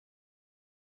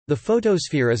The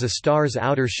photosphere is a star's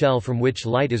outer shell from which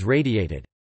light is radiated.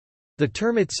 The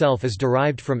term itself is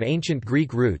derived from ancient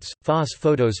Greek roots,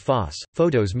 photos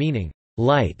meaning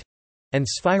light, and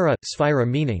sphaira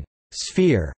meaning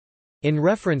sphere, in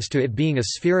reference to it being a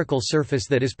spherical surface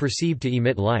that is perceived to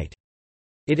emit light.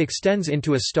 It extends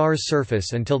into a star's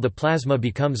surface until the plasma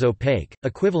becomes opaque,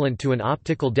 equivalent to an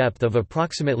optical depth of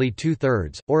approximately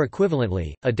 2/3, or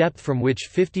equivalently, a depth from which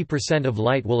 50% of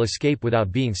light will escape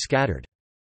without being scattered.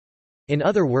 In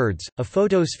other words, a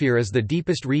photosphere is the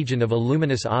deepest region of a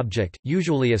luminous object,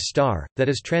 usually a star, that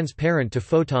is transparent to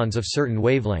photons of certain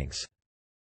wavelengths.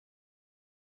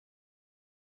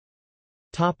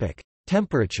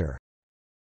 Temperature.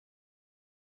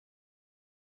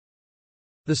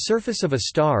 The surface of a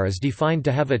star is defined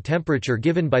to have a temperature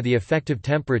given by the effective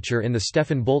temperature in the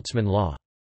Stefan-Boltzmann law.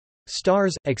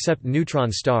 Stars, except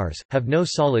neutron stars, have no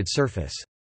solid surface.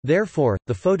 Therefore,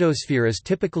 the photosphere is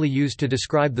typically used to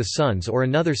describe the Sun's or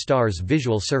another star's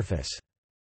visual surface.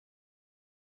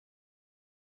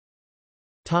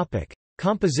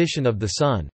 Composition of the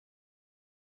Sun.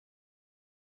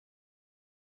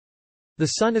 The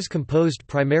Sun is composed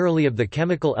primarily of the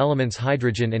chemical elements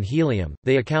hydrogen and helium.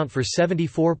 They account for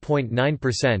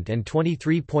 74.9% and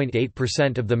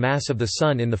 23.8% of the mass of the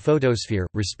Sun in the photosphere,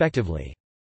 respectively.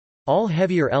 All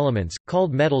heavier elements,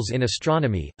 called metals in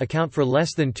astronomy, account for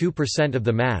less than 2% of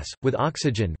the mass, with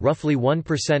oxygen roughly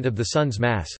 1% of the Sun's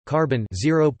mass, carbon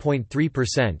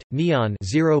 0.3%, neon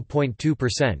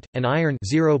 0.2%, and iron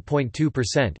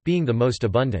 0.2% being the most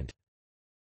abundant.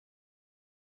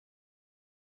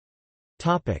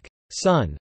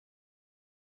 Sun.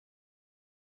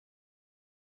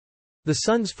 The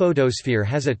Sun's photosphere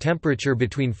has a temperature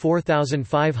between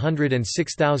 4,500 and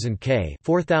 6,000 K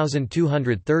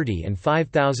 (4,230 and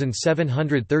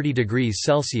 5,730 degrees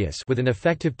Celsius) with an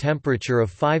effective temperature of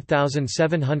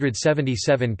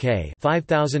 5,777 K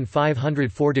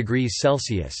 (5,504 degrees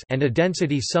Celsius) and a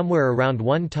density somewhere around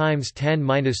 1 ×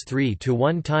 10⁻³ to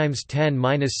 1 ×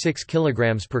 10⁻⁶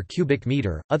 kilograms per cubic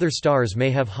meter. Other stars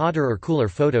may have hotter or cooler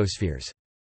photospheres.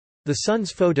 The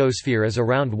Sun's photosphere is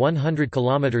around 100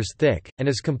 km thick, and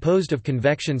is composed of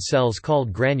convection cells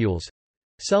called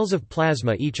granules—cells of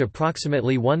plasma each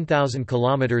approximately 1,000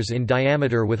 km in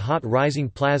diameter with hot rising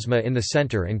plasma in the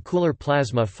center and cooler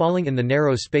plasma falling in the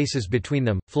narrow spaces between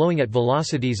them, flowing at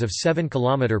velocities of 7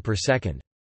 km per second.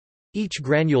 Each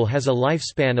granule has a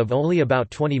lifespan of only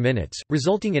about 20 minutes,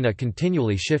 resulting in a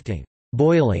continually shifting,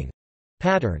 boiling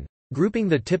pattern. Grouping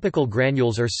the typical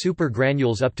granules are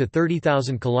supergranules up to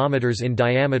 30,000 km in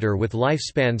diameter with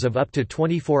lifespans of up to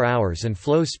 24 hours and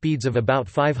flow speeds of about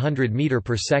 500 m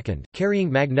per second,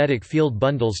 carrying magnetic field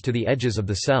bundles to the edges of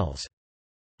the cells.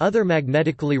 Other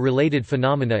magnetically related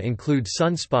phenomena include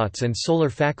sunspots and solar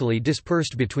faculae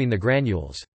dispersed between the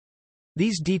granules.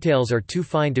 These details are too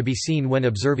fine to be seen when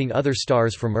observing other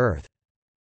stars from Earth.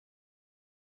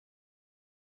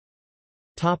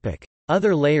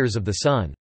 Other layers of the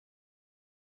Sun.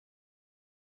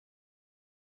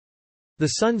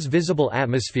 The Sun's visible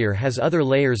atmosphere has other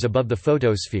layers above the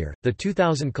photosphere. The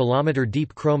 2,000 km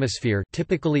deep chromosphere,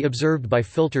 typically observed by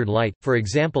filtered light, for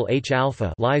example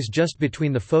H-alpha, lies just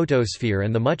between the photosphere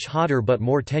and the much hotter but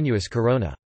more tenuous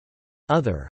corona.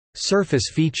 Other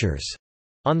surface features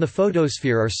on the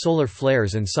photosphere are solar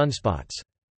flares and sunspots.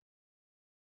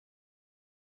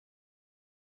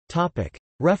 Topic: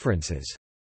 References.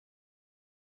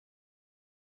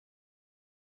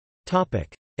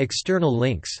 Topic: External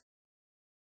links.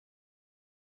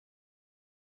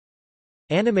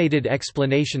 Animated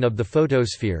explanation of the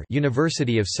photosphere,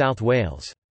 University of South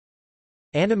Wales.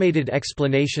 Animated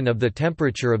explanation of the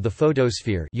temperature of the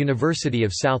photosphere, University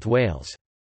of South Wales.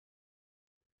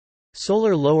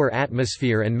 Solar lower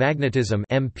atmosphere and magnetism,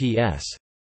 MPS.